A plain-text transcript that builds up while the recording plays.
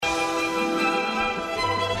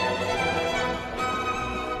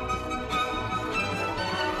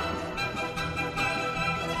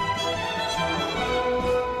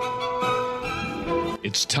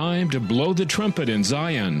It's time to blow the trumpet in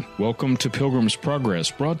Zion. Welcome to Pilgrim's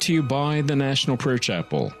Progress, brought to you by the National Prayer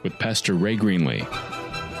Chapel with Pastor Ray Greenlee.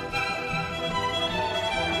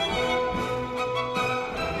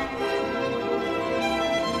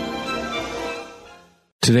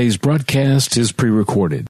 Today's broadcast is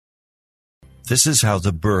pre-recorded. This is how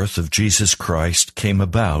the birth of Jesus Christ came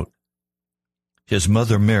about. His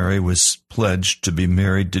mother Mary was pledged to be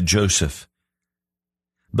married to Joseph.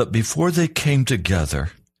 But before they came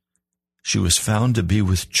together, she was found to be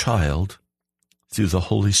with child through the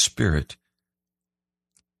Holy Spirit.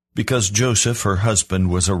 Because Joseph, her husband,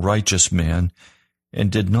 was a righteous man and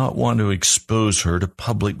did not want to expose her to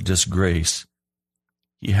public disgrace,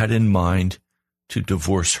 he had in mind to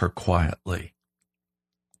divorce her quietly.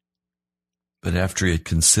 But after he had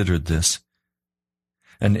considered this,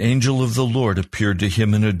 an angel of the Lord appeared to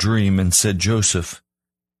him in a dream and said, "Joseph,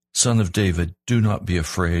 son of David, do not be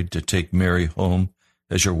afraid to take Mary home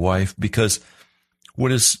as your wife, because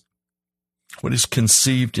what is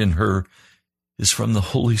conceived in her is from the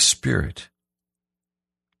Holy Spirit."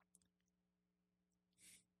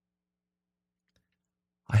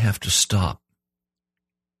 I have to stop.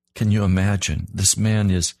 Can you imagine? This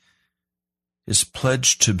man is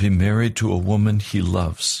pledged to be married to a woman he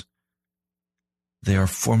loves. They are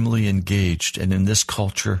formally engaged, and in this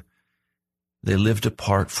culture, they lived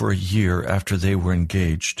apart for a year after they were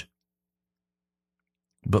engaged.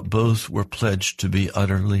 But both were pledged to be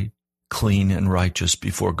utterly clean and righteous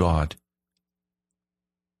before God.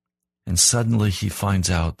 And suddenly he finds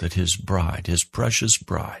out that his bride, his precious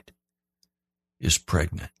bride, is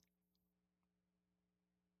pregnant.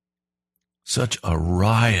 Such a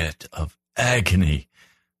riot of agony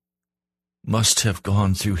must have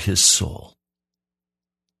gone through his soul.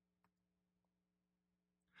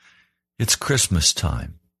 It's Christmas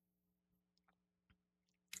time.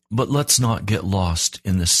 But let's not get lost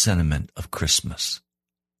in the sentiment of Christmas.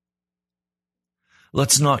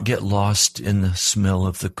 Let's not get lost in the smell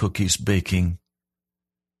of the cookies baking,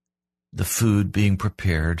 the food being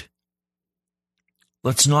prepared.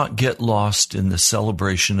 Let's not get lost in the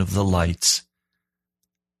celebration of the lights.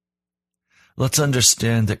 Let's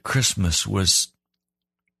understand that Christmas was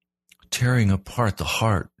tearing apart the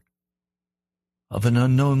heart of an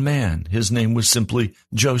unknown man. His name was simply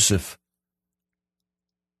Joseph.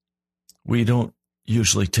 We don't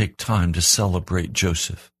usually take time to celebrate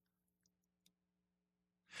Joseph.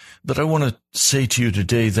 But I want to say to you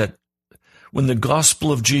today that when the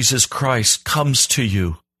gospel of Jesus Christ comes to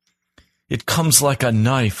you, it comes like a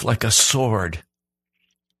knife, like a sword.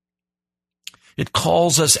 It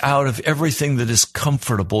calls us out of everything that is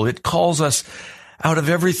comfortable. It calls us out of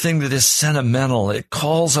everything that is sentimental. It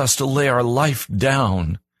calls us to lay our life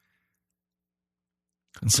down.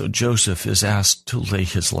 And so Joseph is asked to lay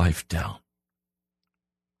his life down.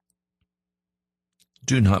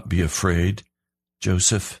 Do not be afraid,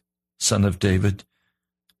 Joseph, son of David,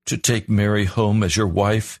 to take Mary home as your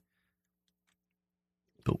wife.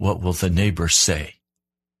 But what will the neighbors say?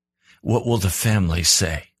 What will the family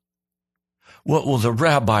say? What will the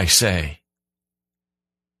rabbi say?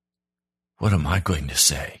 What am I going to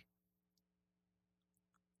say?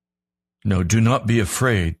 No, do not be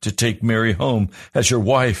afraid to take Mary home as your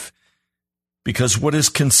wife, because what is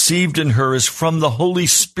conceived in her is from the Holy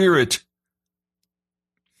Spirit.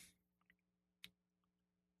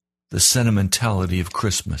 The sentimentality of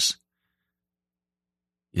Christmas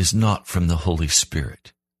is not from the Holy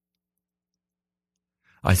Spirit.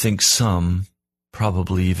 I think some,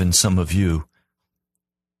 probably even some of you,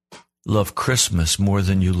 love Christmas more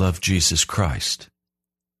than you love Jesus Christ.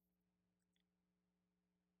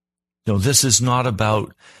 No, this is not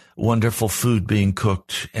about wonderful food being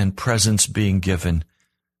cooked and presents being given,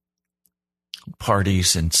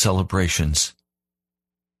 parties and celebrations.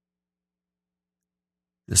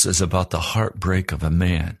 This is about the heartbreak of a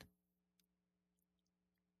man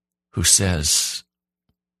who says,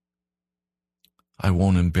 I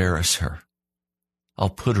won't embarrass her. I'll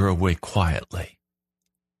put her away quietly.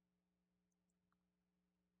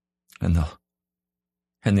 And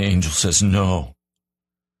the angel says, no,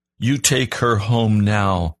 you take her home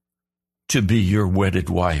now to be your wedded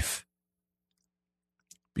wife,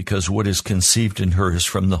 because what is conceived in her is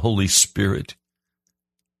from the Holy Spirit.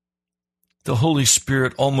 The Holy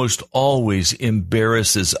Spirit almost always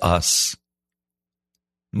embarrasses us.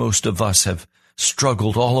 Most of us have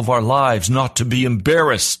struggled all of our lives not to be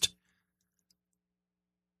embarrassed.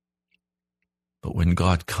 But when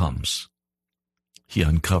God comes, He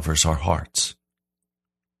uncovers our hearts.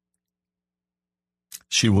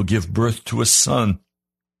 She will give birth to a son,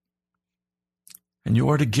 and you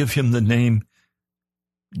are to give him the name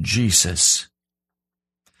Jesus,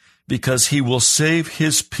 because he will save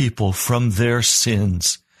his people from their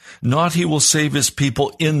sins. Not he will save his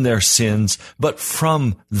people in their sins, but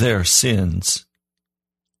from their sins.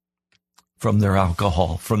 From their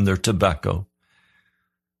alcohol, from their tobacco,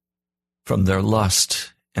 from their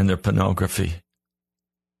lust and their pornography,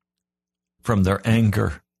 from their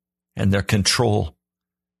anger and their control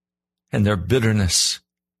and their bitterness.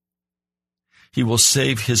 He will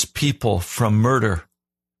save his people from murder,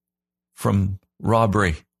 from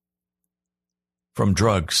robbery, from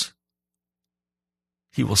drugs.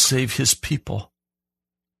 He will save his people.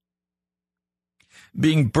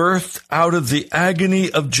 Being birthed out of the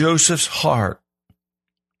agony of Joseph's heart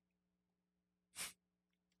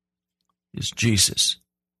is Jesus,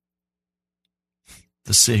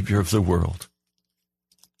 the Savior of the world.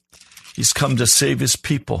 He's come to save his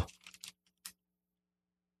people.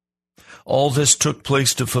 All this took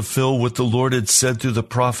place to fulfill what the Lord had said through the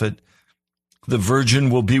prophet. The virgin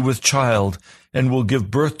will be with child and will give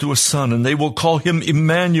birth to a son, and they will call him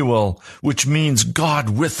Emmanuel, which means God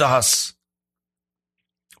with us.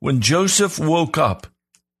 When Joseph woke up,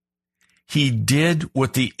 he did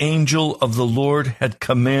what the angel of the Lord had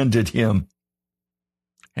commanded him,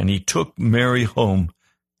 and he took Mary home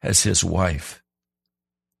as his wife.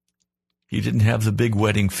 He didn't have the big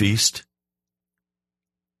wedding feast.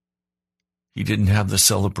 He didn't have the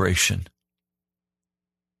celebration.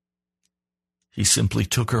 He simply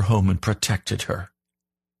took her home and protected her.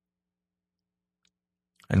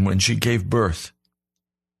 And when she gave birth,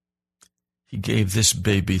 he gave this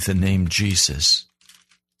baby the name Jesus.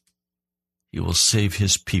 He will save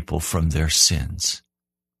his people from their sins.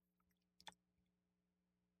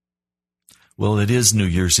 Well, it is New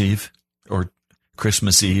Year's Eve, or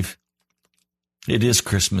Christmas Eve. It is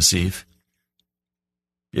Christmas Eve.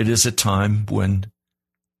 It is a time when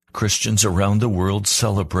Christians around the world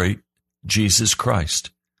celebrate Jesus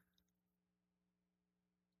Christ.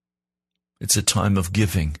 It's a time of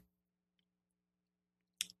giving.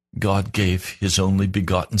 God gave his only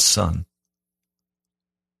begotten Son.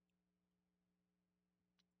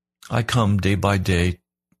 I come day by day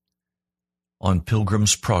on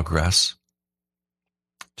Pilgrim's Progress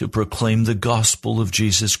to proclaim the gospel of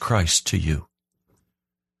Jesus Christ to you.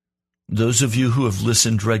 Those of you who have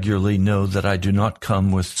listened regularly know that I do not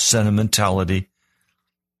come with sentimentality.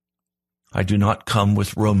 I do not come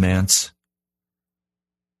with romance.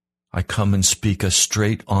 I come and speak a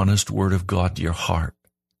straight, honest word of God to your heart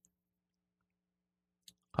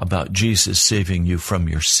about Jesus saving you from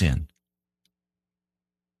your sin.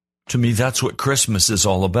 To me, that's what Christmas is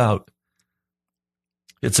all about.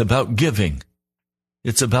 It's about giving.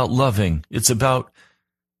 It's about loving. It's about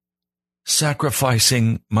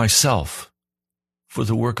sacrificing myself for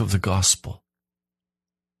the work of the gospel.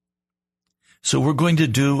 So we're going to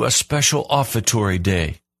do a special offertory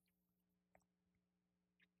day.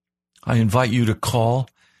 I invite you to call.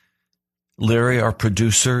 Larry, our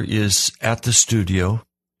producer, is at the studio.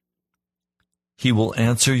 He will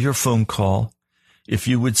answer your phone call if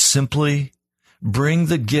you would simply bring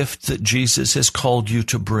the gift that Jesus has called you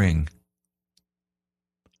to bring.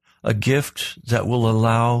 A gift that will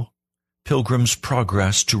allow Pilgrim's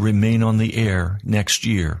Progress to remain on the air next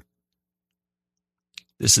year.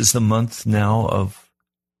 This is the month now of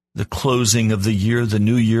the closing of the year. The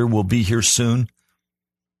new year will be here soon.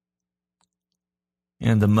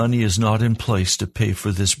 And the money is not in place to pay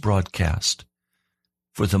for this broadcast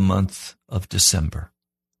for the month of December.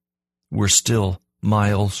 We're still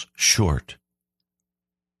miles short.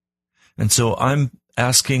 And so I'm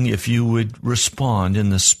asking if you would respond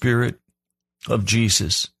in the spirit of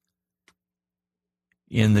Jesus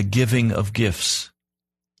in the giving of gifts.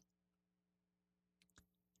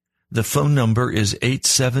 The phone number is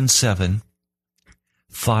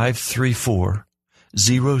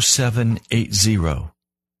 877-534-0780.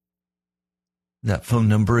 That phone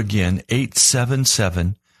number again,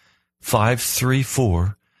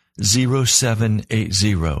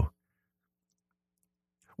 877-534-0780.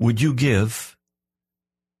 Would you give,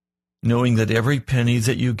 knowing that every penny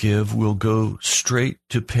that you give will go straight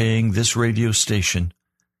to paying this radio station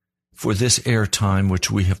for this airtime which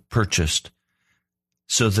we have purchased,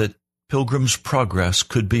 so that Pilgrim's Progress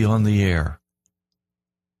could be on the air?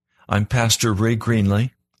 I'm Pastor Ray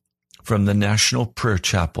Greenley from the National Prayer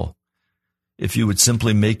Chapel. If you would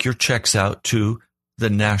simply make your checks out to the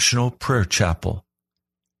National Prayer Chapel.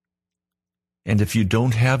 And if you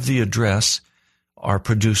don't have the address, our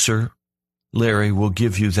producer, Larry, will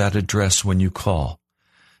give you that address when you call.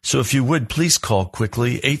 So if you would, please call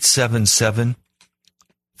quickly,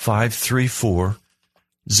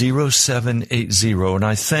 877-534-0780. And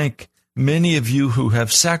I thank many of you who have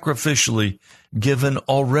sacrificially given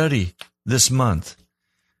already this month.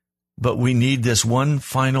 But we need this one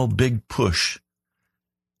final big push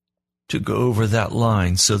to go over that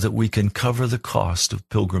line so that we can cover the cost of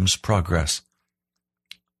Pilgrim's Progress.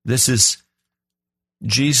 This is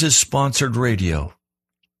Jesus-sponsored radio.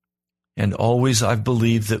 And always I've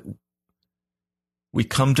believed that we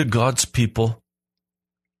come to God's people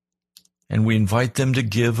and we invite them to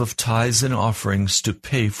give of tithes and offerings to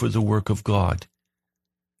pay for the work of God.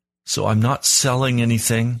 So I'm not selling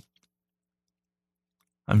anything.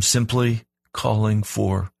 I'm simply calling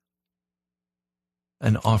for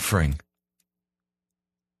an offering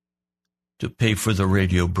to pay for the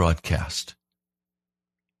radio broadcast.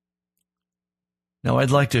 Now,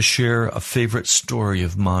 I'd like to share a favorite story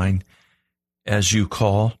of mine, as you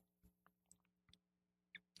call.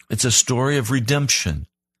 It's a story of redemption,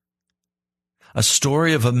 a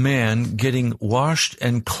story of a man getting washed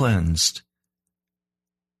and cleansed,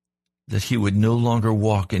 that he would no longer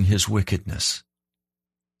walk in his wickedness.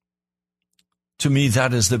 To me,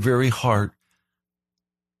 that is the very heart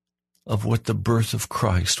of what the birth of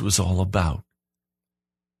Christ was all about.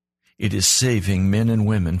 It is saving men and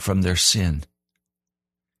women from their sin.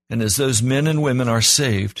 And as those men and women are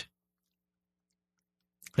saved,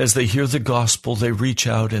 as they hear the gospel, they reach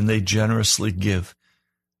out and they generously give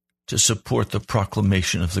to support the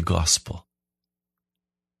proclamation of the gospel.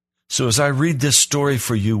 So as I read this story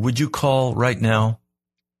for you, would you call right now?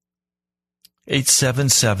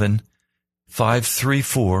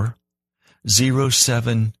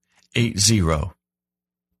 877-534-0780.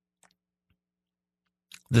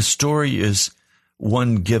 The story is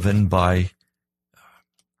one given by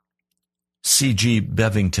C.G.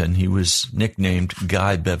 Bevington. He was nicknamed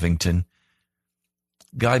Guy Bevington.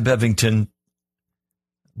 Guy Bevington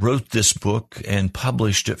wrote this book and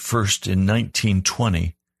published it first in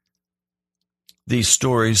 1920. These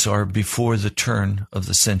stories are before the turn of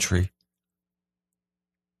the century.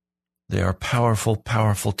 They are powerful,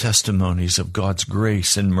 powerful testimonies of God's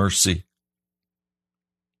grace and mercy.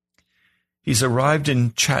 He's arrived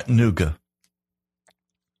in Chattanooga.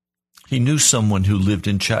 He knew someone who lived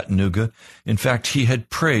in Chattanooga. In fact, he had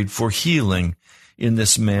prayed for healing in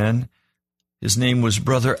this man. His name was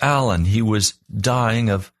Brother Allen. He was dying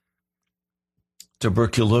of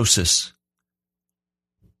tuberculosis.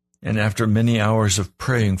 And after many hours of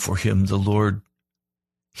praying for him, the Lord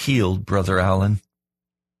healed Brother Allen.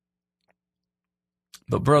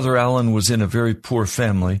 But Brother Allen was in a very poor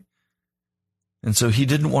family, and so he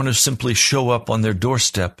didn't want to simply show up on their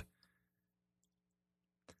doorstep.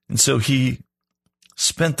 And so he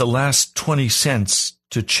spent the last 20 cents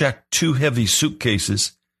to check 2 heavy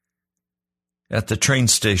suitcases at the train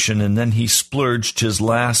station, and then he splurged his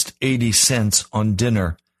last 80 cents on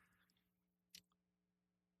dinner.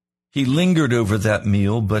 He lingered over that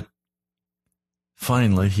meal, but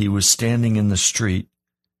finally he was standing in the street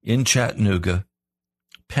in Chattanooga,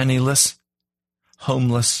 penniless,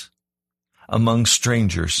 homeless, among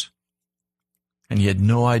strangers, and he had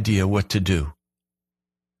no idea what to do.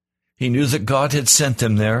 He knew that God had sent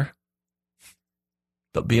him there,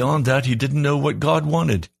 but beyond that, he didn't know what God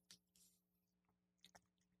wanted.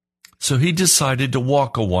 So he decided to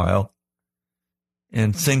walk a while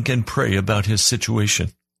and think and pray about his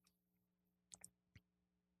situation.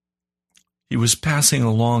 He was passing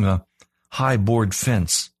along a high board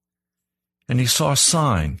fence, and he saw a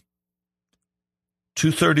sign,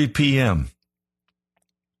 2:30 p.m.,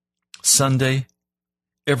 Sunday,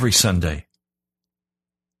 every Sunday.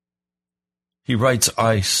 He writes,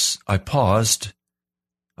 I paused.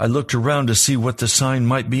 I looked around to see what the sign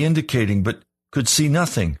might be indicating, but could see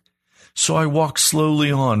nothing. So I walked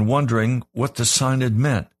slowly on, wondering what the sign had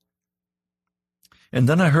meant. And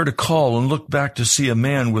then I heard a call and looked back to see a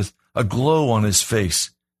man with a glow on his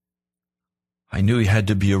face. I knew he had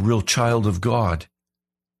to be a real child of God.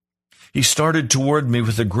 He started toward me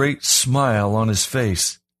with a great smile on his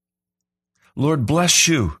face. "Lord bless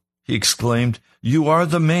you," he exclaimed. "You are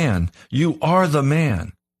the man. You are the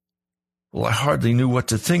man." Well, I hardly knew what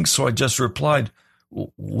to think, so I just replied,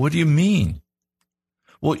 "What do you mean?"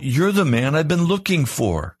 "Well, you're the man I've been looking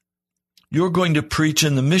for. You're going to preach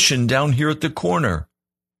in the mission down here at the corner.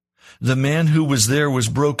 The man who was there was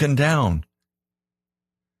broken down.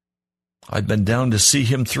 I'd been down to see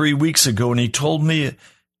him 3 weeks ago, and he told me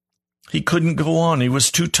he couldn't go on. He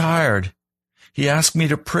was too tired. He asked me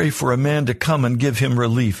to pray for a man to come and give him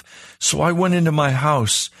relief. So I went into my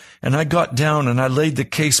house, and I got down and I laid the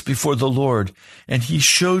case before the Lord, and he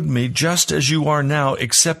showed me just as you are now,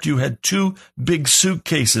 except you had 2 big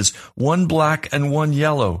suitcases, one black and one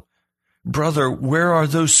yellow. Brother, where are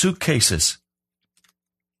those suitcases?"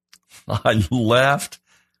 I laughed.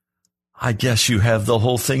 I guess you have the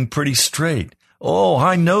whole thing pretty straight. Oh,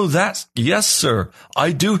 I know that. Yes, sir,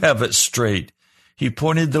 I do have it straight. He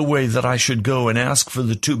pointed the way that I should go and ask for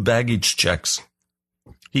the 2 baggage checks.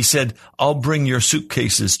 He said, I'll bring your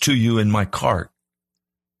suitcases to you in my cart.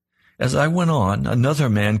 As I went on, another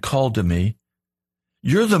man called to me.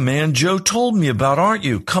 You're the man Joe told me about, aren't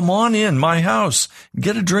you? Come on in my house.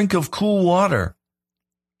 Get a drink of cool water.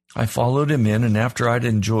 I followed him in, and after I'd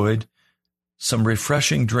enjoyed some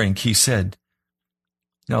refreshing drink, he said,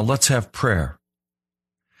 now let's have prayer.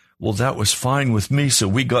 Well, that was fine with me, so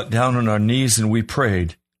we got down on our knees and we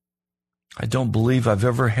prayed. I don't believe I've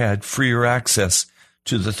ever had freer access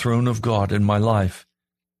to the throne of God in my life.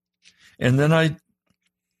 And then I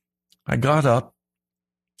got up.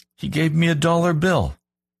 He gave me a $1 bill,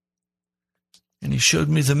 and he showed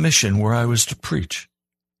me the mission where I was to preach.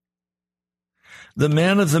 The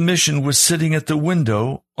man of the mission was sitting at the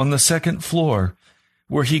window on the 2nd floor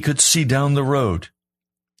where he could see down the road.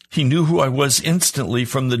 He knew who I was instantly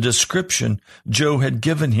from the description Joe had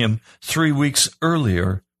given him 3 weeks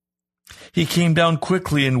earlier. He came down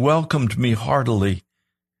quickly and welcomed me heartily,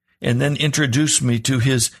 and then introduced me to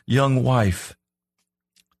his young wife.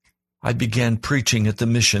 I began preaching at the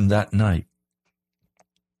mission that night.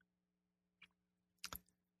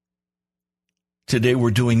 Today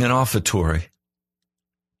we're doing an offertory.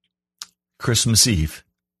 Christmas Eve.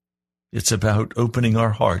 It's about opening our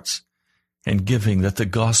hearts and giving that the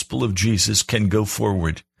gospel of Jesus can go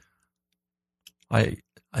forward. I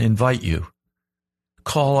invite you,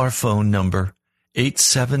 call our phone number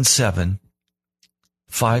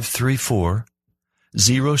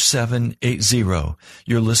 877-534-0780.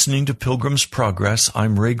 You're listening to Pilgrim's Progress.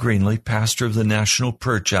 I'm Ray Greenley, pastor of the National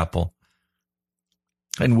Prayer Chapel.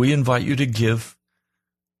 And we invite you to give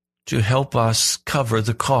to help us cover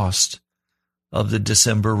the cost of the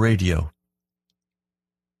December radio.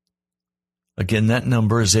 Again, that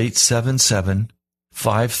number is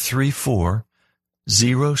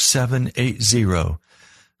 877-534-0780.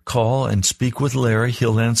 Call and speak with Larry.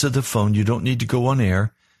 He'll answer the phone. You don't need to go on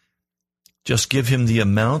air. Just give him the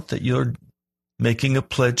amount that you're making a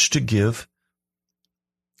pledge to give.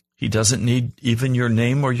 He doesn't need even your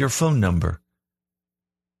name or your phone number.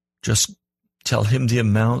 Just tell him the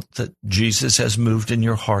amount that Jesus has moved in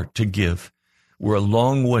your heart to give. We're a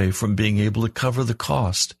long way from being able to cover the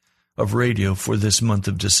cost of radio for this month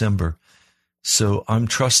of December. So I'm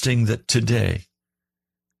trusting that today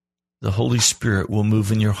the Holy Spirit will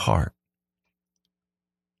move in your heart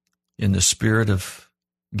in the spirit of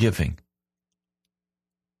giving,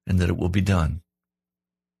 and that it will be done.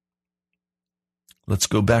 Let's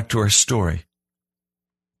go back to our story.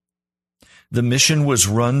 The mission was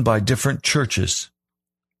run by different churches.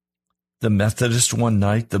 The Methodist one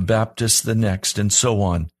night, the Baptist the next, and so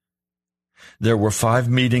on. There were 5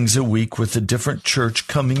 meetings a week with a different church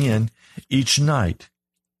coming in each night.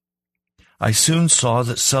 I soon saw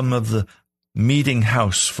that some of the meeting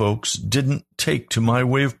house folks didn't take to my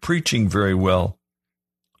way of preaching very well.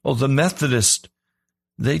 Oh, the Methodist,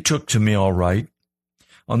 they took to me all right.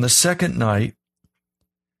 On the second night,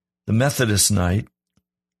 the Methodist night,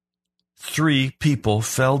 3 people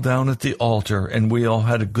fell down at the altar, and we all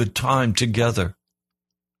had a good time together.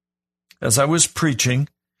 As I was preaching,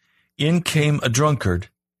 in came a drunkard,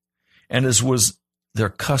 and as was their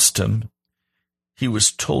custom, he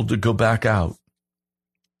was told to go back out.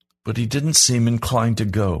 But he didn't seem inclined to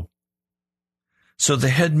go. So the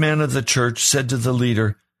head man of the church said to the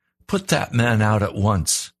leader, "Put that man out at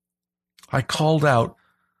once." I called out,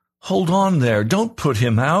 "Hold on there, don't put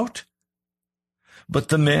him out." But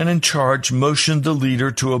the man in charge motioned the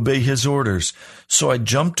leader to obey his orders. So I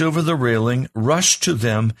jumped over the railing, rushed to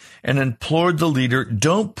them, and implored the leader,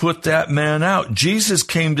 "Don't put that man out. Jesus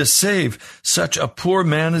came to save such a poor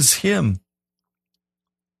man as him."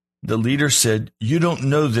 The leader said, "You don't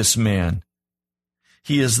know this man.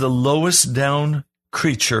 He is the lowest down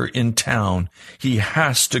creature in town. He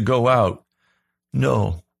has to go out."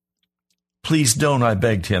 "No, please don't," I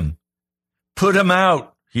begged him. "Put him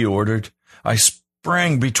out," he ordered. I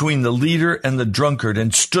sprang between the leader and the drunkard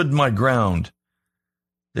and stood my ground.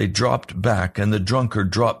 They dropped back, and the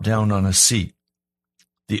drunkard dropped down on a seat.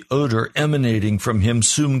 The odor emanating from him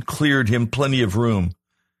soon cleared him plenty of room.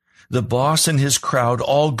 The boss and his crowd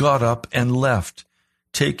all got up and left,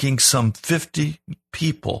 taking some 50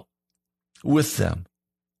 people with them.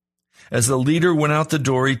 As the leader went out the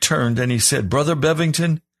door, he turned and he said, "Brother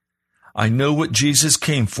Bevington, I know what Jesus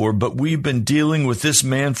came for, but we've been dealing with this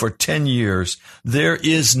man for 10 years. There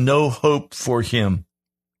is no hope for him."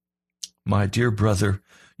 "My dear brother,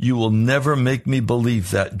 You will never make me believe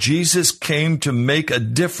that. Jesus came to make a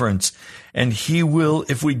difference, and he will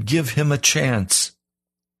if we give him a chance.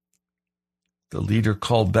 The leader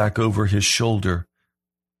called back over his shoulder,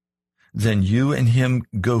 Then you and him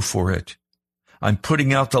go for it. I'm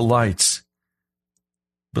putting out the lights,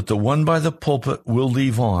 but the one by the pulpit will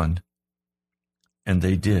leave on. And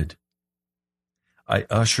they did. I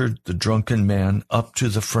ushered the drunken man up to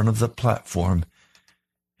the front of the platform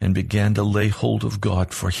and began to lay hold of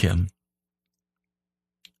God for him.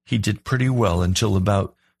 He did pretty well until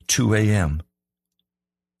about 2 a.m.,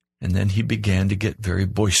 and then he began to get very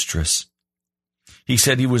boisterous. He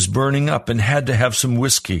said he was burning up and had to have some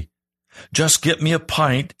whiskey. Just get me a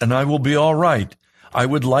pint and I will be all right. I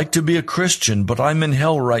would like to be a Christian, but I'm in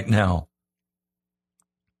hell right now.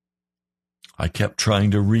 I kept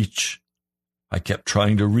trying to reach. I kept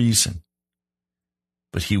trying to reason.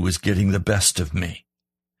 But he was getting the best of me.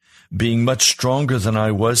 Being much stronger than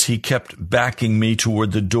I was, he kept backing me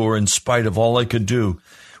toward the door in spite of all I could do.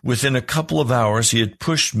 Within a couple of hours, he had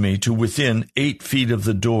pushed me to within 8 feet of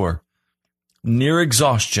the door. Near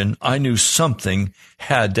exhaustion, I knew something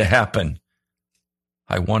had to happen.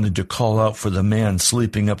 I wanted to call out for the man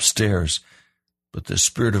sleeping upstairs, but the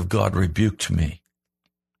Spirit of God rebuked me.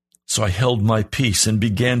 So I held my peace and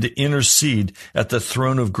began to intercede at the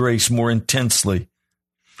throne of grace more intensely.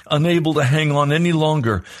 Unable to hang on any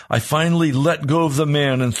longer, I finally let go of the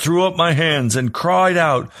man and threw up my hands and cried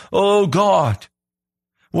out, "Oh God,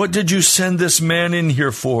 what did you send this man in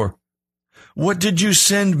here for? What did you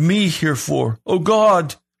send me here for? Oh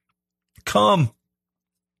God, come,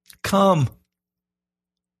 come.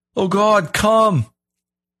 Oh God, come."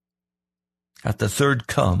 At the third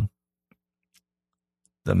come,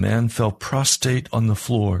 the man fell prostrate on the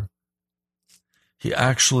floor. He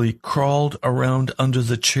actually crawled around under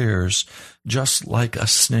the chairs, just like a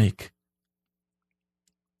snake.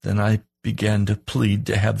 Then I began to plead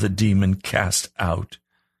to have the demon cast out.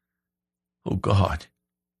 Oh God,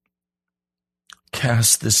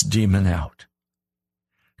 cast this demon out.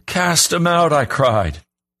 Cast him out, I cried.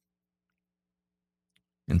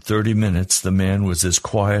 In 30 minutes, the man was as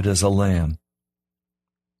quiet as a lamb.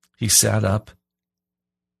 He sat up,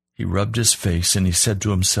 he rubbed his face, and he said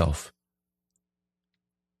to himself,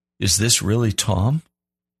 "Is this really Tom?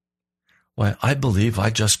 Why, I believe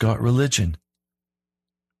I just got religion."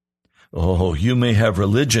 "Oh, you may have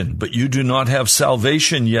religion, but you do not have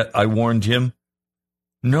salvation yet," I warned him.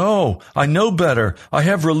 "No, I know better. I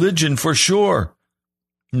have religion for sure."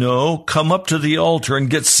 "No, come up to the altar and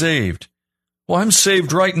get saved." "Well, I'm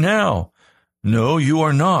saved right now." "No, you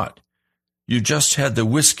are not. You just had the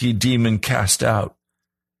whiskey demon cast out.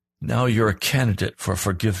 Now you're a candidate for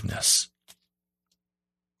forgiveness."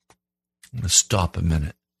 Let's stop a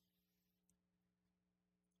minute.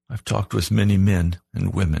 I've talked with many men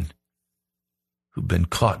and women who've been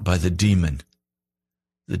caught by the demon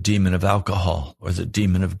of alcohol, or the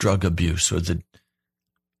demon of drug abuse, or the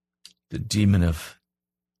demon of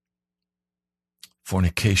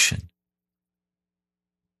fornication.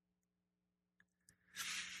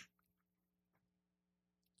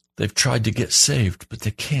 They've tried to get saved, but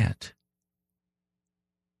they can't,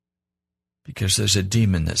 because there's a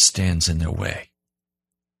demon that stands in their way.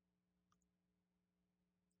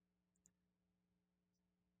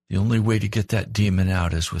 The only way to get that demon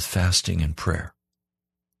out is with fasting and prayer.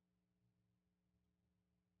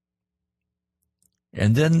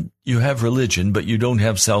 And then you have religion, but you don't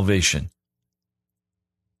have salvation.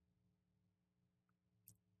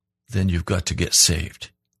 Then you've got to get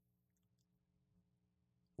saved.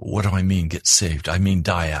 What do I mean, get saved? I mean,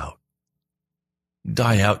 die out.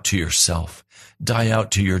 Die out to yourself. Die out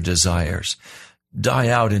to your desires. Die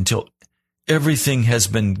out until everything has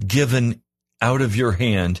been given out of your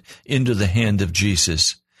hand into the hand of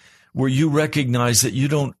Jesus, where you recognize that you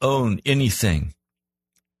don't own anything.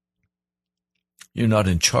 You're not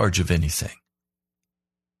in charge of anything.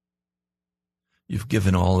 You've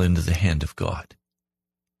given all into the hand of God.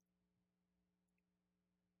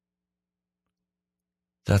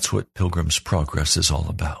 That's what Pilgrim's Progress is all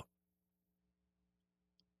about.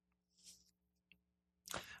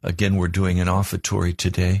 Again, we're doing an offertory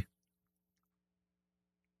today.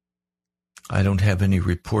 I don't have any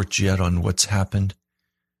reports yet on what's happened,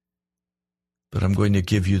 but I'm going to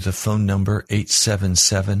give you the phone number,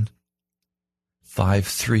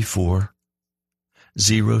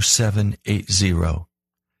 877-534-0780.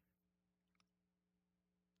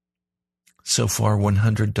 So far,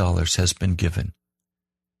 $100 has been given,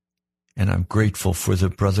 and I'm grateful for the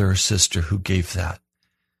brother or sister who gave that.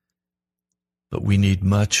 But we need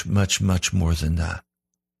much, much, much more than that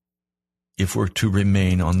if we're to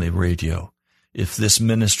remain on the radio, if this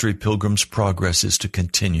ministry, Pilgrim's Progress, is to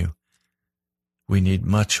continue. We need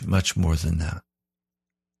much, much more than that.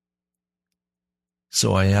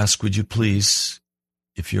 So I ask, would you please,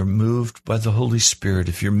 if you're moved by the Holy Spirit,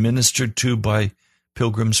 if you're ministered to by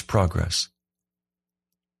Pilgrim's Progress,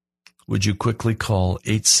 would you quickly call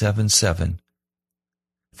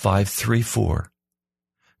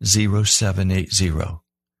 877-534-0780?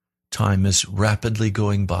 Time is rapidly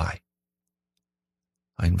going by.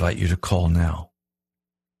 I invite you to call now.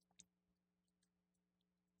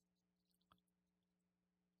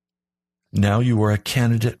 Now you are a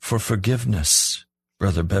candidate for forgiveness,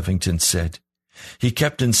 Brother Bevington said. He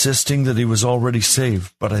kept insisting that he was already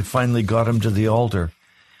saved, but I finally got him to the altar.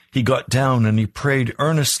 He got down and he prayed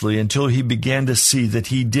earnestly until he began to see that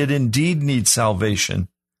he did indeed need salvation.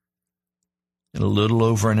 In a little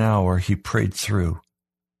over an hour, he prayed through.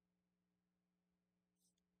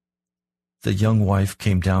 The young wife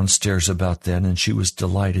came downstairs about then, and she was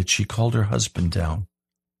delighted. She called her husband down,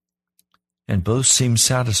 and both seemed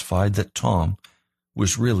satisfied that Tom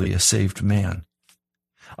was really a saved man.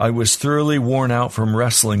 I was thoroughly worn out from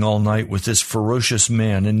wrestling all night with this ferocious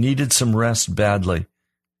man and needed some rest badly.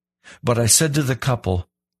 But I said to the couple,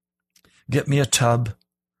 "Get me a tub,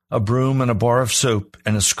 a broom, and a bar of soap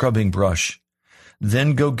and a scrubbing brush.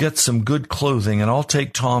 Then go get some good clothing, and I'll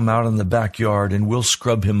take Tom out in the backyard and we'll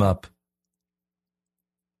scrub him up."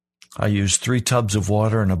 I used 3 tubs of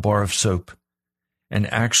water and a bar of soap, and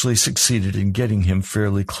actually succeeded in getting him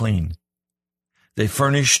fairly clean. They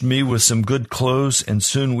furnished me with some good clothes, and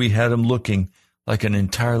soon we had him looking like an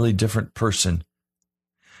entirely different person.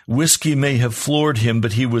 Whiskey may have floored him,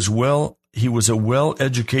 but he was a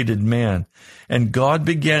well-educated man, and God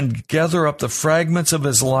began to gather up the fragments of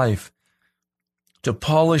his life, to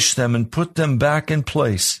polish them and put them back in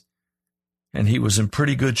place, and he was in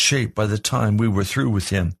pretty good shape by the time we were through with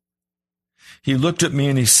him. He looked at me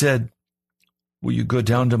and he said, "Will you go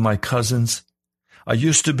down to my cousin's? I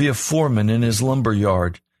used to be a foreman in his lumber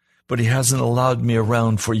yard, but he hasn't allowed me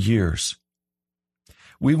around for years."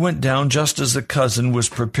 We went down just as the cousin was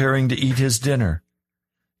preparing to eat his dinner.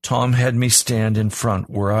 Tom had me stand in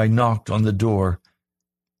front where I knocked on the door,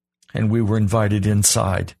 and we were invited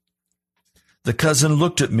inside. The cousin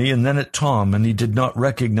looked at me and then at Tom, and he did not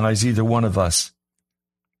recognize either one of us.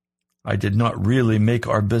 I did not really make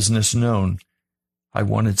our business known. I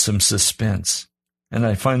wanted some suspense, and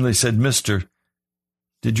I finally said, "Mister,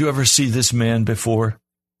 did you ever see this man before?"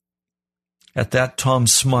 At that, Tom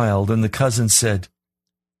smiled, and the cousin said,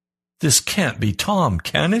 "This can't be Tom,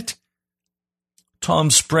 can it?" Tom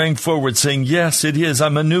sprang forward, saying, "Yes, it is.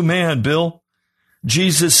 I'm a new man, Bill.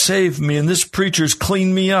 Jesus saved me, and this preacher's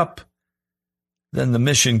cleaned me up. Then the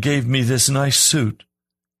mission gave me this nice suit.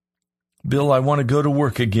 Bill, I want to go to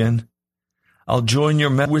work again. I'll join your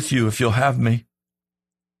men with you if you'll have me."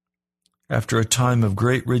 After a time of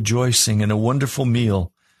great rejoicing and a wonderful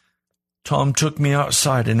meal, Tom took me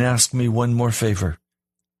outside and asked me one more favor.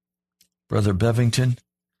 "Brother Bevington,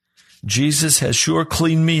 Jesus has sure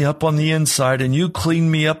cleaned me up on the inside, and you cleaned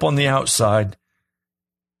me up on the outside.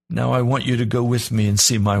 Now I want you to go with me and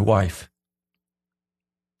see my wife."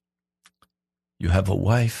 "You have a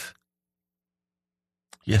wife?"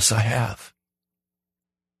 "Yes, I have.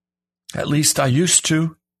 At least I used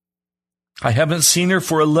to. I haven't seen her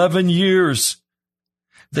for 11 years.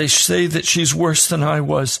 They say that she's worse than I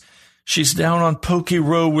was. She's down on Pokey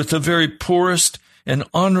Row with the very poorest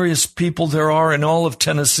and orneriest people there are in all of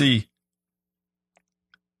Tennessee."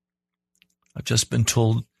 I've just been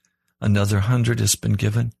told another 100 has been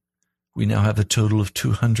given. We now have a total of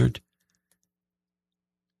 200.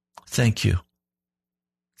 Thank you.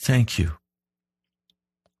 Thank you.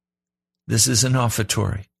 This is an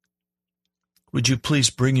offertory. Would you please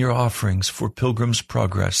bring your offerings for Pilgrim's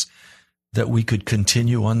Progress that we could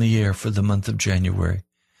continue on the air for the month of January?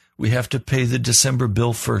 We have to pay the December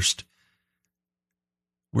bill first.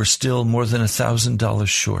 We're still more than $1,000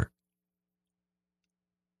 short.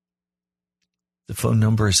 The phone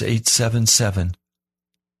number is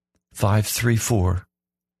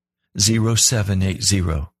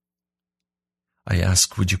 877-534-0780. I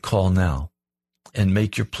ask, would you call now and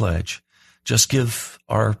make your pledge? Just give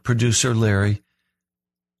our producer, Larry,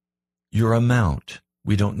 your amount.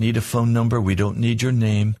 We don't need a phone number. We don't need your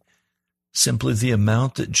name. Simply the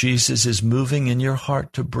amount that Jesus is moving in your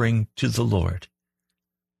heart to bring to the Lord.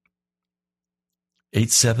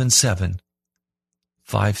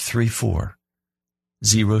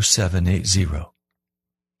 877-534-0780.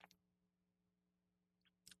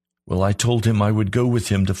 Well, I told him I would go with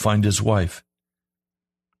him to find his wife.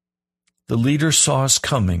 The leader saw us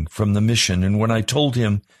coming from the mission, and when I told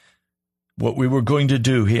him what we were going to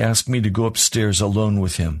do, he asked me to go upstairs alone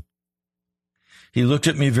with him. He looked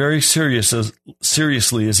at me very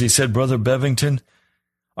seriously as he said, "Brother Bevington,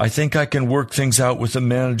 I think I can work things out with the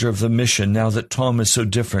manager of the mission now that Tom is so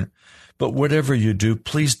different. But whatever you do,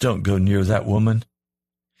 please don't go near that woman.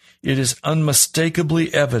 It is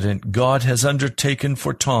unmistakably evident God has undertaken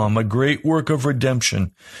for Tom a great work of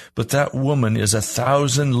redemption, but that woman is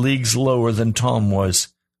 1,000 leagues lower than Tom was.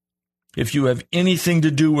 If you have anything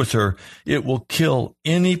to do with her, it will kill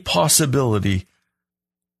any possibility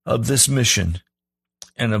of this mission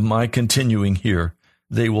and of my continuing here.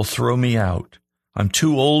 They will throw me out. I'm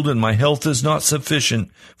too old and my health is not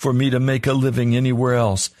sufficient for me to make a living anywhere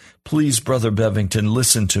else. Please, Brother Bevington,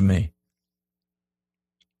 listen to me."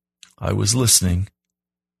 I was listening,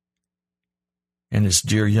 and his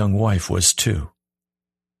dear young wife was too.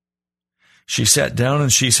 She sat down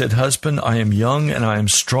and she said, "Husband, I am young and I am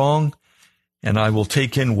strong, and I will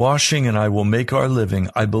take in washing and I will make our living.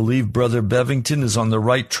 I believe Brother Bevington is on the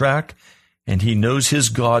right track, and he knows his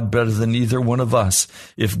God better than either one of us.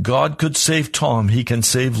 If God could save Tom, he can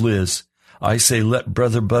save Liz. I say let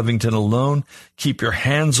Brother Bevington alone. Keep your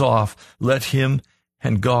hands off. Let him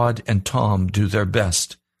and God and Tom do their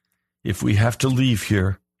best. If we have to leave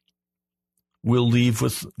here, we'll leave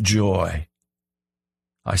with joy."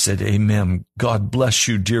 I said, "Amen. God bless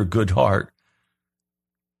you, dear good heart."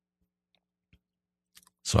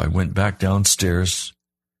 So I went back downstairs,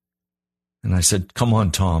 and I said, "Come on,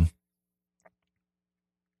 Tom."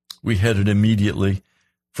 We headed immediately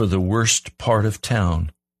for the worst part of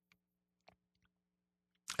town.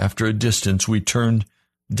 After a distance, we turned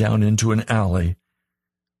down into an alley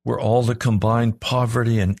where all the combined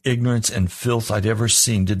poverty and ignorance and filth I'd ever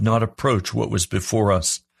seen did not approach what was before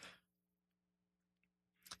us.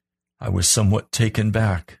 I was somewhat taken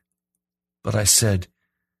back, but I said,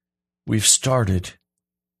 "We've started,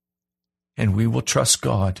 and we will trust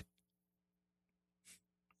God."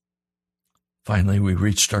 Finally, we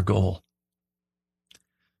reached our goal.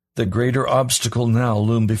 The greater obstacle now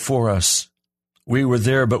loomed before us. We were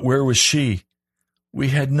there, but where was she? We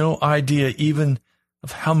had no idea even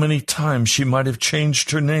of how many times she might have changed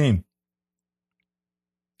her name.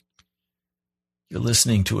 You're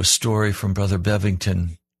listening to a story from Brother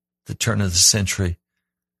Bevington, the turn of the century.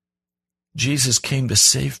 Jesus came to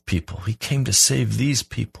save people. He came to save these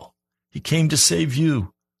people. He came to save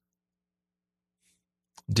you.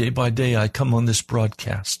 Day by day, I come on this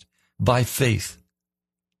broadcast by faith,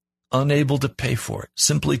 unable to pay for it,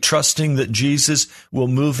 simply trusting that Jesus will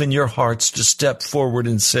move in your hearts to step forward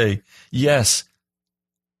and say, "Yes,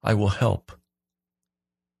 I will help."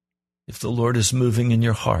 If the Lord is moving in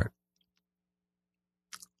your heart,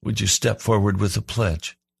 would you step forward with a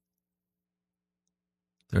pledge?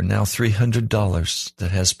 There are now $300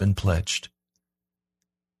 that has been pledged.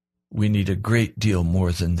 We need a great deal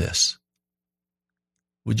more than this.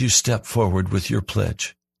 Would you step forward with your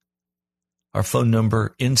pledge? Our phone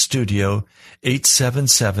number in studio,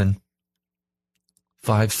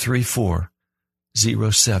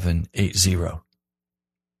 877-534-0780.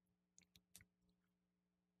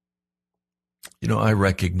 You know, I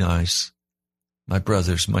recognize, my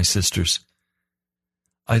brothers, my sisters,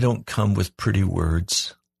 I don't come with pretty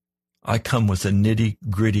words. I come with a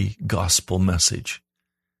nitty-gritty gospel message.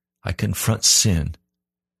 I confront sin.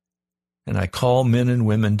 And I call men and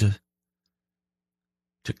women to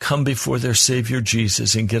come before their Savior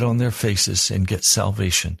Jesus and get on their faces and get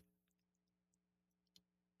salvation.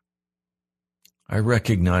 I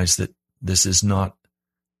recognize that this is not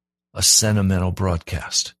a sentimental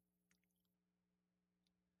broadcast.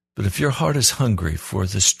 But if your heart is hungry for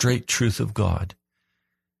the straight truth of God,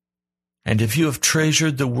 and if you have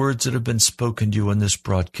treasured the words that have been spoken to you on this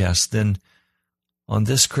broadcast, then on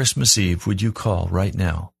this Christmas Eve, would you call right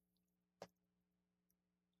now?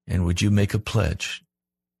 And would you make a pledge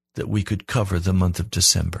that we could cover the month of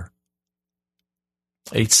December?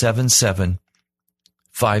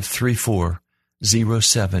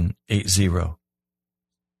 877-534-0780.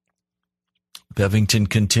 Bevington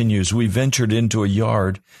continues, "We ventured into a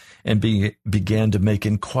yard and began to make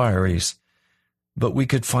inquiries, but we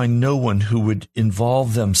could find no one who would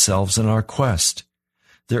involve themselves in our quest.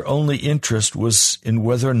 Their only interest was in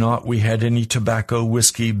whether or not we had any tobacco,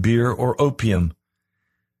 whiskey, beer, or opium.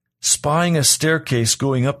 Spying a staircase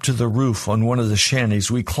going up to the roof on one of the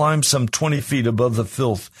shanties, we climbed some 20 feet above the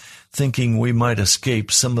filth, thinking we might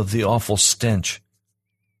escape some of the awful stench.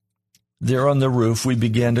 There on the roof, we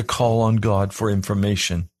began to call on God for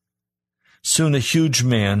information. Soon a huge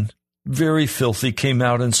man, very filthy, came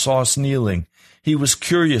out and saw us kneeling. He was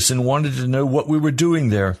curious and wanted to know what we were doing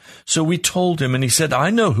there. So we told him, and he said,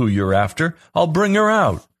 'I know who you're after. I'll bring her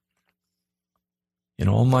out.' In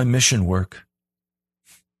all my mission work,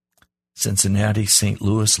 Cincinnati, St.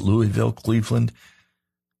 Louis, Louisville, Cleveland,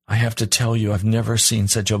 I have to tell you, I've never seen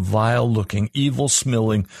such a vile-looking,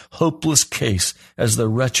 evil-smelling, hopeless case as the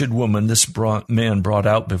wretched woman this man brought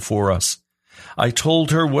out before us. I told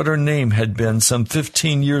her what her name had been some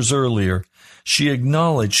 15 years earlier. She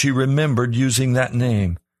acknowledged she remembered using that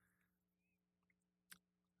name.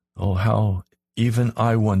 Oh, how even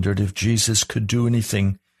I wondered if Jesus could do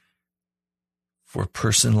anything for a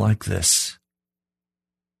person like this.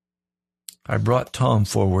 I brought Tom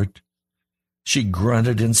forward. She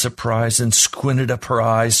grunted in surprise and squinted up her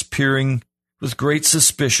eyes, peering with great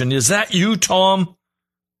suspicion. "Is that you, Tom?"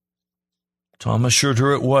 Tom assured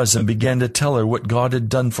her it was and began to tell her what God had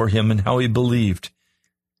done for him and how he believed.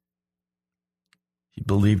 He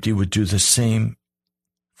believed he would do the same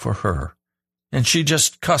for her, and she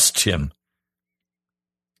just cussed him.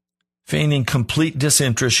 Feigning complete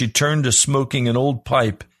disinterest, she turned to smoking an old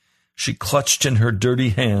pipe she clutched in her dirty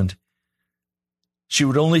hand. She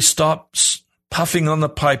would only stop puffing on the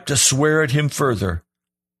pipe to swear at him further.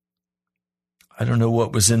 I don't know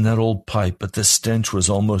what was in that old pipe, but the stench was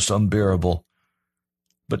almost unbearable.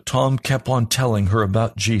 But Tom kept on telling her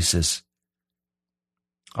about Jesus.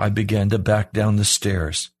 I began to back down the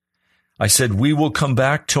stairs. I said, "We will come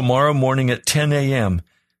back tomorrow morning at 10 a.m.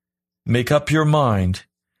 Make up your mind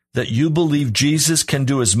that you believe Jesus can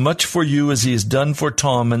do as much for you as he has done for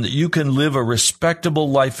Tom and that you can live a respectable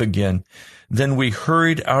life again." Then we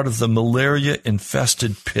hurried out of the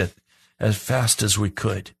malaria-infested pit as fast as we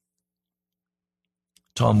could.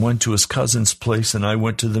 Tom went to his cousin's place and I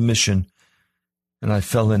went to the mission, and I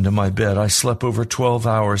fell into my bed. I slept over 12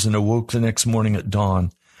 hours and awoke the next morning at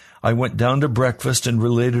dawn. I went down to breakfast and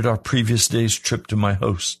related our previous day's trip to my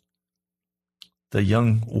host. The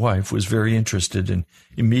young wife was very interested and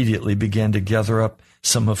immediately began to gather up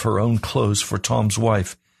some of her own clothes for Tom's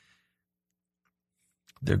wife.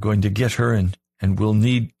 "They're going to get her, and we'll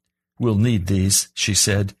need these," she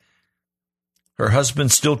said. Her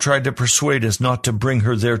husband still tried to persuade us not to bring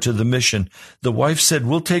her there to the mission. The wife said,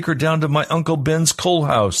 "We'll take her down to my Uncle Ben's coal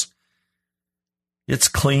house. It's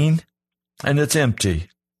clean and it's empty,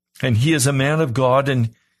 and he is a man of God,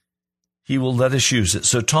 and he will let us use it."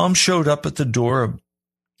 So Tom showed up at the door a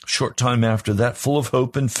short time after that, full of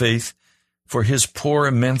hope and faith for his poor,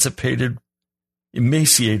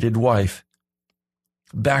 emaciated wife.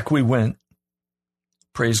 Back we went.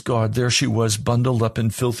 Praise God, there she was, bundled up in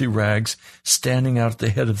filthy rags, standing out at the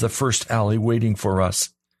head of the first alley waiting for us.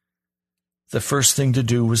 The first thing to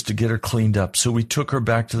do was to get her cleaned up, so we took her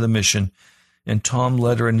back to the mission, and Tom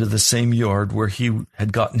led her into the same yard where he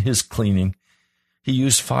had gotten his cleaning. He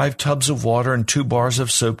used 5 tubs of water and 2 bars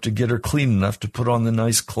of soap to get her clean enough to put on the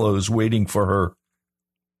nice clothes waiting for her.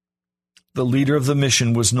 The leader of the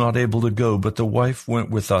mission was not able to go, but the wife went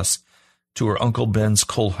with us to her Uncle Ben's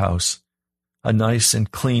coal house, a nice and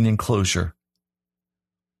clean enclosure.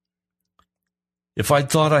 If I'd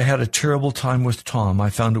thought I had a terrible time with Tom, I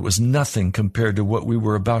found it was nothing compared to what we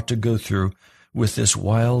were about to go through with this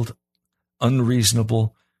wild,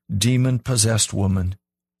 unreasonable, demon-possessed woman.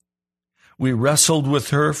 We wrestled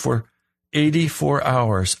with her for 84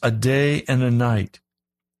 hours, a day and a night.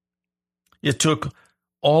 It took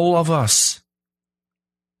all of us.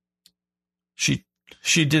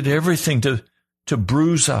 She did everything to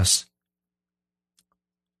bruise us.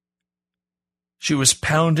 She was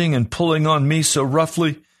pounding and pulling on me so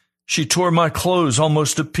roughly, she tore my clothes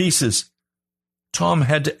almost to pieces. Tom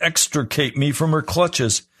had to extricate me from her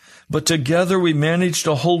clutches, but together we managed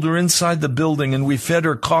to hold her inside the building, and we fed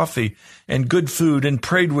her coffee and good food and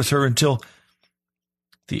prayed with her until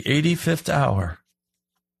the 85th hour,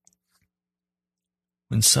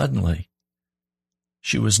 when suddenly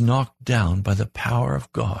she was knocked down by the power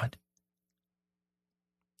of God.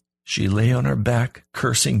 She lay on her back,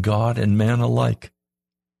 cursing God and man alike.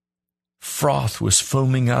 Froth was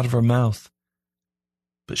foaming out of her mouth,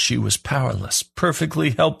 but she was powerless, perfectly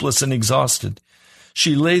helpless and exhausted.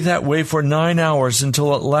 She lay that way for 9 hours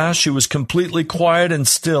until at last she was completely quiet and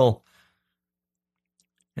still.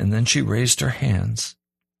 And then she raised her hands,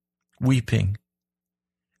 weeping,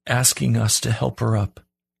 asking us to help her up.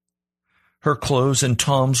 Her clothes and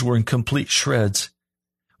Tom's were in complete shreds.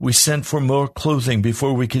 We sent for more clothing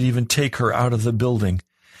before we could even take her out of the building.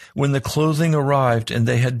 When the clothing arrived and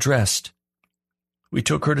they had dressed, we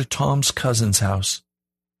took her to Tom's cousin's house.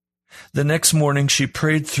 The next morning she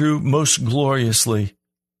prayed through most gloriously.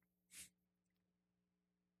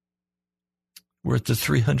 We're at the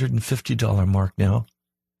 $350 mark now.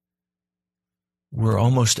 We're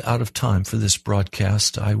almost out of time for this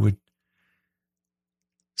broadcast. I would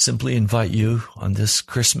simply invite you on this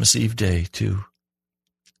Christmas Eve day to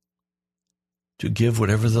to give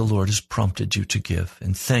whatever the Lord has prompted you to give.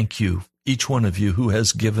 And thank you, each one of you who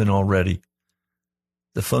has given already.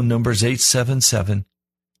 The phone number is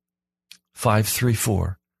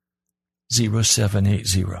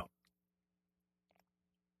 877-534-0780.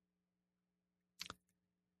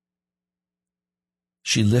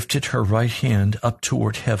 She lifted her right hand up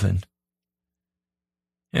toward heaven,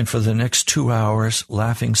 and for the next 2 hours,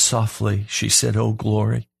 laughing softly, she said, "Oh,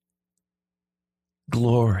 glory,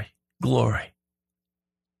 glory, glory."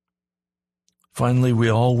 Finally, we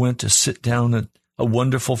all went to sit down at a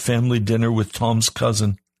wonderful family dinner with Tom's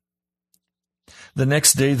cousin. The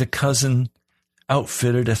next day, the cousin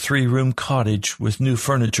outfitted a 3-room cottage with new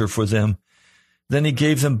furniture for them. Then he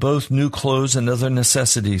gave them both new clothes and other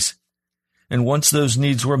necessities. And once those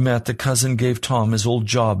needs were met, the cousin gave Tom his old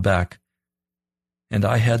job back. And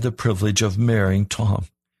I had the privilege of marrying Tom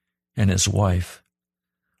and his wife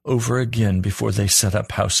over again before they set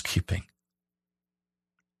up housekeeping.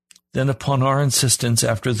 Then upon our insistence,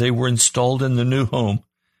 after they were installed in the new home,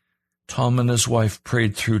 Tom and his wife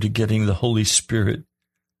prayed through to getting the Holy Spirit.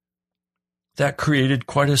 That created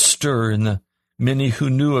quite a stir in the many who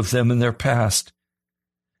knew of them in their past.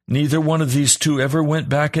 Neither one of these two ever went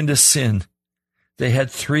back into sin. They had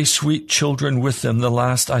 3 sweet children with them the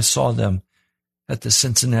last I saw them at the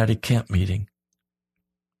Cincinnati camp meeting.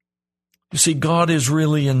 You see, God is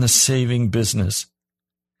really in the saving business.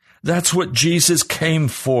 That's what Jesus came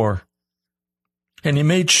for. And he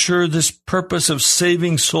made sure this purpose of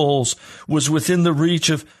saving souls was within the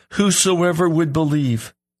reach of whosoever would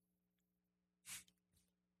believe.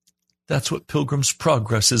 That's what Pilgrim's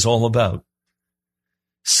Progress is all about.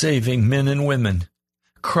 Saving men and women,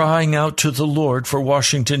 crying out to the Lord for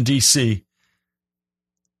Washington, D.C.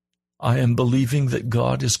 I am believing that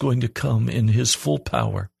God is going to come in his full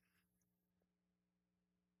power.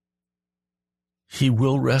 He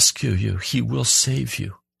will rescue you. He will save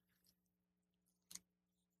you.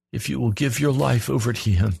 If you will give your life over to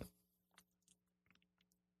him.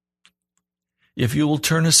 If you will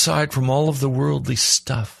turn aside from all of the worldly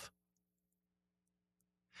stuff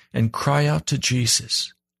and cry out to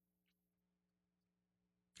Jesus,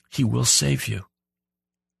 he will save you.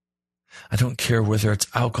 I don't care whether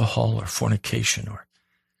it's alcohol or fornication or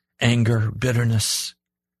anger, bitterness,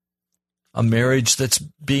 a marriage that's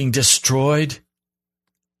being destroyed.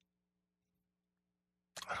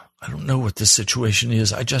 I don't know what the situation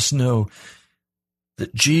is. I just know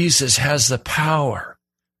that Jesus has the power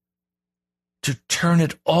to turn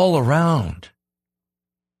it all around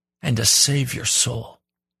and to save your soul.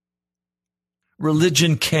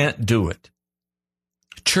 Religion can't do it.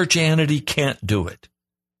 Churchianity can't do it.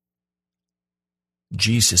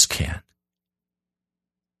 Jesus can.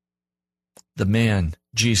 The man,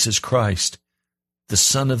 Jesus Christ, the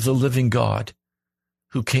Son of the living God,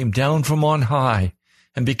 who came down from on high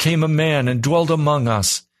and became a man and dwelt among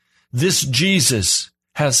us. This Jesus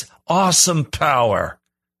has awesome power.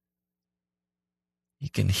 He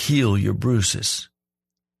can heal your bruises.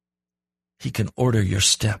 He can order your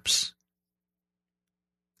steps.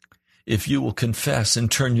 If you will confess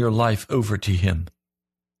and turn your life over to him,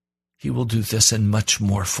 he will do this and much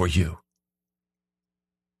more for you.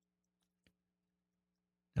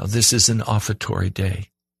 Now, this is an offertory day.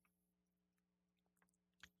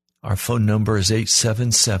 Our phone number is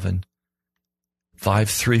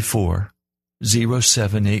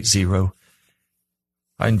 877-534-0780.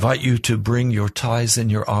 I invite you to bring your tithes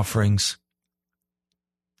and your offerings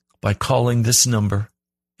by calling this number,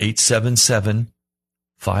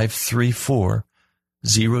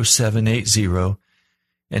 877-534-0780,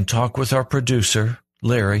 and talk with our producer,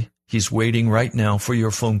 Larry. He's waiting right now for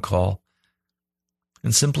your phone call.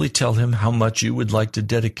 And simply tell him how much you would like to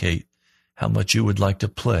dedicate, how much you would like to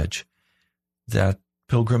pledge, that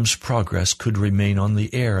Pilgrim's Progress could remain on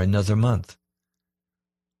the air another month.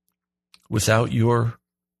 Without your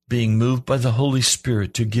being moved by the Holy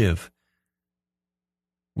Spirit to give,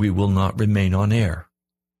 we will not remain on air.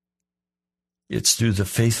 It's through the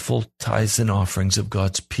faithful tithes and offerings of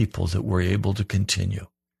God's people that we're able to continue.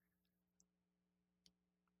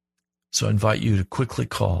 So I invite you to quickly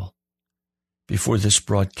call before this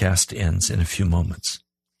broadcast ends in a few moments.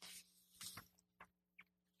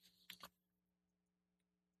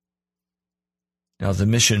 Now, the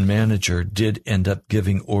mission manager did end up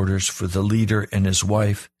giving orders for the leader and his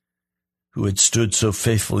wife, who had stood so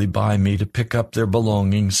faithfully by me, to pick up their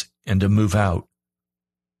belongings and to move out.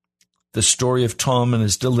 The story of Tom and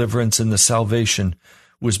his deliverance and the salvation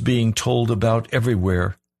was being told about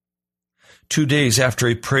everywhere. 2 days after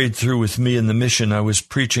he prayed through with me in the mission, I was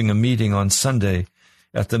preaching a meeting on Sunday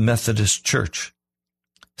at the Methodist Church.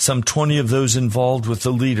 Some 20 of those involved with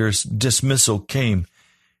the leaders' dismissal came,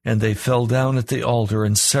 and they fell down at the altar,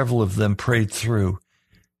 and several of them prayed through.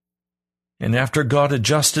 And after God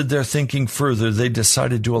adjusted their thinking further, they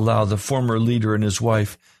decided to allow the former leader and his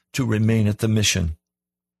wife to remain at the mission.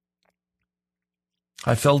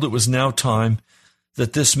 I felt it was now time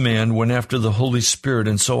that this man went after the Holy Spirit,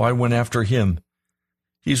 and so I went after him.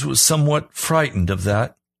 He was somewhat frightened of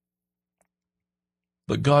that,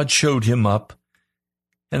 but God showed him up,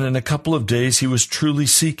 and in a couple of days he was truly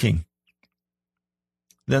seeking.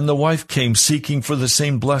 Then the wife came seeking for the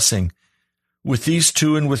same blessing. With these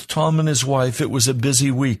two and with Tom and his wife, it was a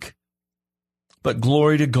busy week. But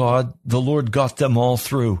glory to God, the Lord got them all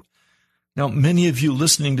through. Now, many of you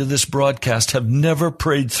listening to this broadcast have never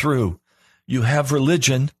prayed through. You have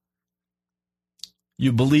religion.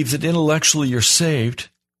 You believe that intellectually you're saved,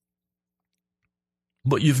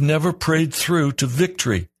 but you've never prayed through to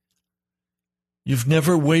victory. You've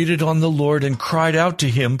never waited on the Lord and cried out to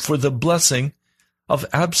Him for the blessing of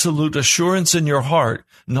absolute assurance in your heart,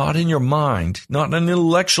 not in your mind, not an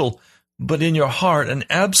intellectual, but in your heart, an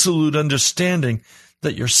absolute understanding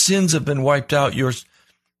that your sins have been wiped out, your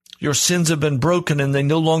sins have been broken, and they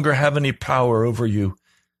no longer have any power over you.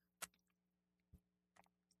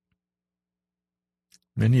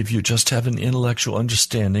 Many of you just have an intellectual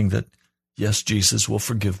understanding that, yes, Jesus will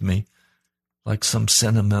forgive me, like some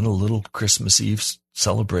sentimental little Christmas Eve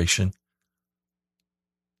celebration.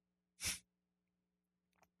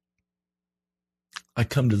 I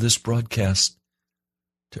come to this broadcast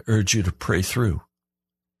to urge you to pray through.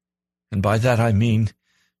 And by that I mean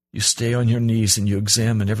you stay on your knees and you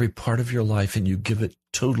examine every part of your life and you give it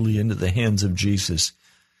totally into the hands of Jesus,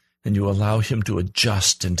 and you allow Him to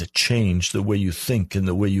adjust and to change the way you think and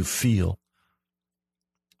the way you feel.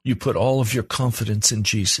 You put all of your confidence in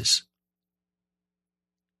Jesus.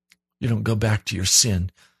 You don't go back to your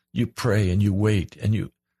sin. You pray and you wait and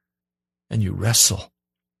you wrestle.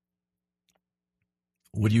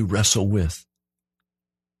 What do you wrestle with?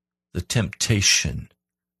 The temptation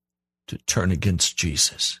to turn against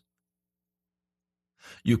Jesus.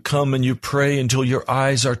 You come and you pray until your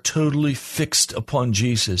eyes are totally fixed upon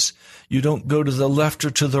Jesus. You don't go to the left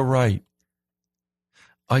or to the right.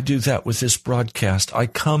 I do that with this broadcast. I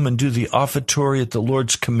come and do the offertory at the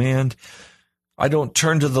Lord's command. I don't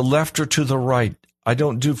turn to the left or to the right. I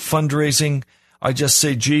don't do fundraising. I just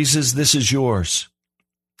say, Jesus, this is yours.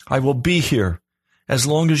 I will be here as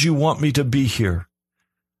long as you want me to be here.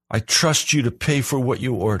 I trust you to pay for what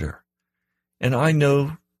you order. And I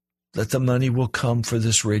know that the money will come for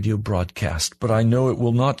this radio broadcast, but I know it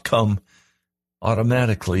will not come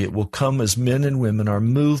automatically. It will come as men and women are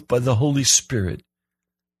moved by the Holy Spirit,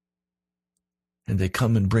 and they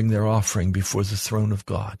come and bring their offering before the throne of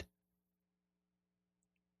God.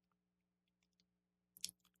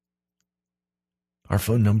 Our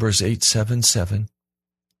phone number is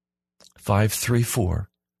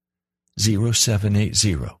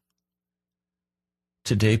 877-534-0780.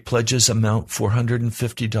 Today, pledges amount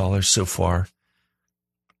 $450 so far.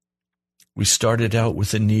 We started out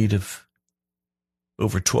with a need of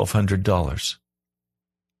over $1,200.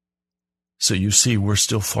 So you see, we're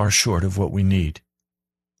still far short of what we need.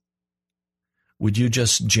 Would you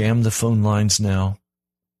just jam the phone lines now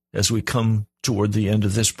as we come toward the end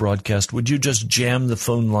of this broadcast? Would you just jam the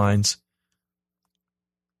phone lines?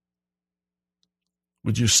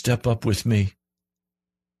 Would you step up with me?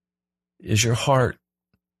 Is your heart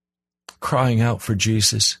crying out for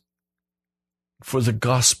Jesus, for the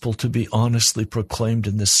gospel to be honestly proclaimed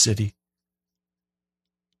in this city?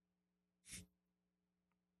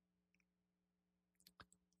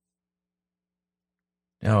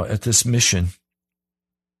 Now, at this mission,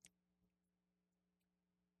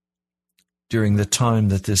 during the time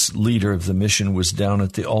that this leader of the mission was down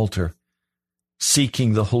at the altar,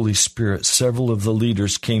 seeking the Holy Spirit, several of the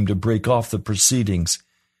leaders came to break off the proceedings,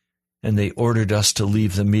 and they ordered us to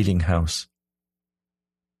leave the meeting house.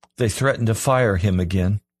 They threatened to fire him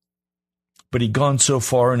again, but he'd gone so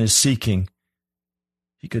far in his seeking,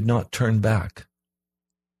 he could not turn back.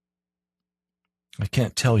 I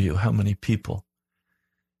can't tell you how many people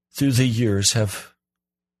through the years have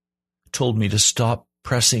told me to stop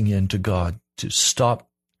pressing into God, to stop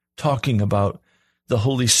talking about the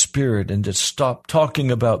Holy Spirit, and to stop talking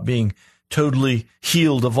about being totally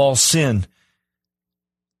healed of all sin.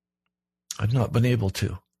 I've not been able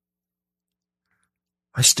to.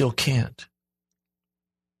 I still can't.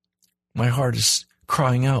 My heart is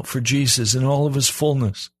crying out for Jesus in all of His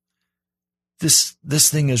fullness. This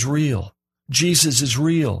thing is real. Jesus is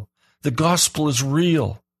real. The gospel is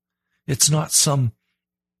real. It's not some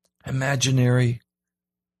imaginary,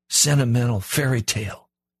 sentimental fairy tale.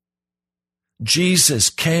 Jesus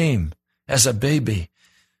came as a baby,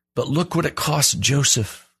 but look what it cost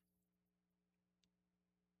Joseph.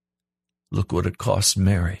 Look what it cost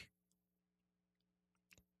Mary.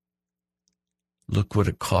 Look what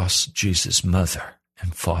it cost Jesus' mother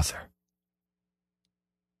and father.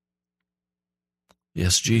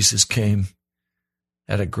 Yes, Jesus came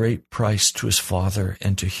at a great price to his Father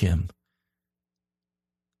and to him,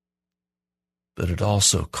 but it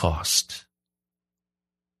also cost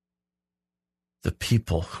the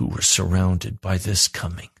people who were surrounded by this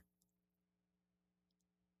coming.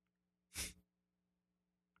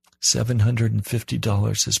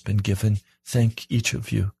 $750 has been given. Thank each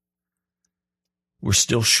of you. We're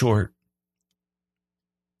still short.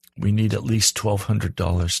 We need at least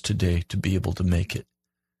 $1,200 today to be able to make it.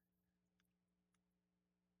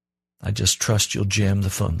 I just trust you'll jam the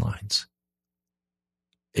phone lines.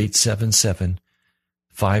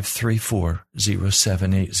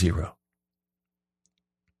 877-534-0780.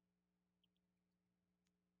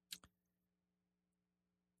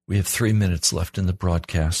 We have 3 minutes left in the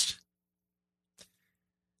broadcast.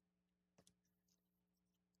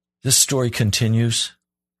 This story continues.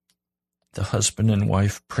 The husband and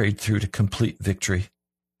wife prayed through to complete victory.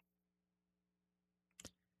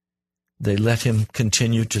 They let him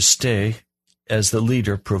continue to stay as the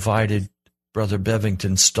leader, provided Brother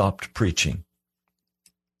Bevington stopped preaching.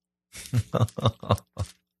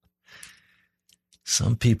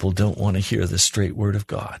 Some people don't want to hear the straight word of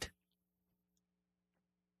God.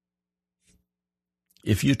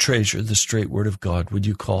 If you treasure the straight word of God, would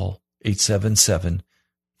you call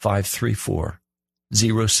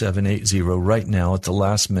 877-534-0780 right now at the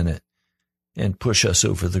last minute and push us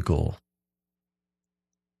over the goal?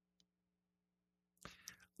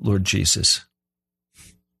 Lord Jesus,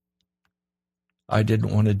 I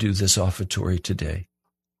didn't want to do this offertory today,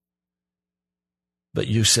 but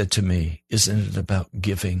you said to me, isn't it about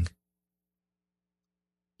giving?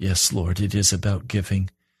 Yes, Lord, it is about giving.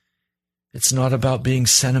 It's not about being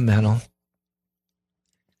sentimental.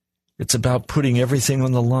 It's about putting everything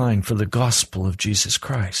on the line for the gospel of Jesus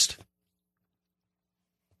Christ.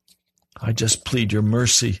 I just plead your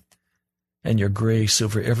mercy and your grace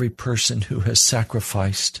over every person who has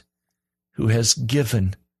sacrificed, who has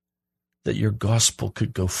given, that your gospel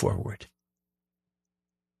could go forward.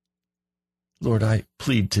 Lord, I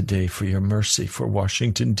plead today for your mercy for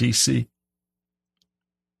Washington, D.C.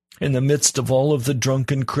 In the midst of all of the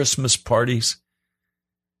drunken Christmas parties,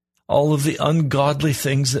 all of the ungodly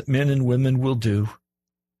things that men and women will do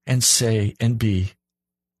and say and be,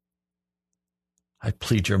 I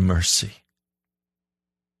plead your mercy.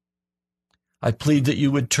 I plead that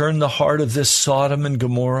you would turn the heart of this Sodom and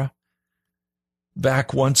Gomorrah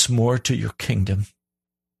back once more to your kingdom.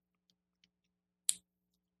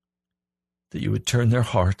 That you would turn their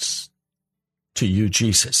hearts to you,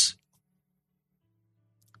 Jesus,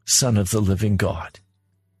 Son of the living God.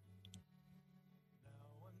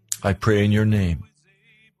 I pray in your name.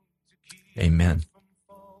 Amen.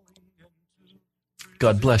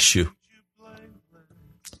 God bless you.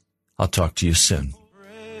 I'll talk to you soon.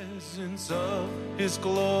 Of his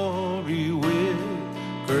glory with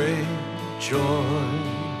great joy,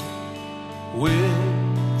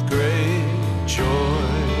 with great joy.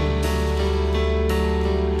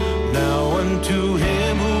 Now unto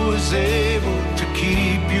him who is able to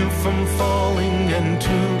keep you from falling and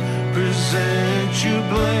to present you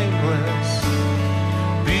blameless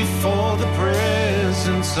before the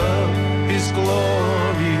presence of his glory.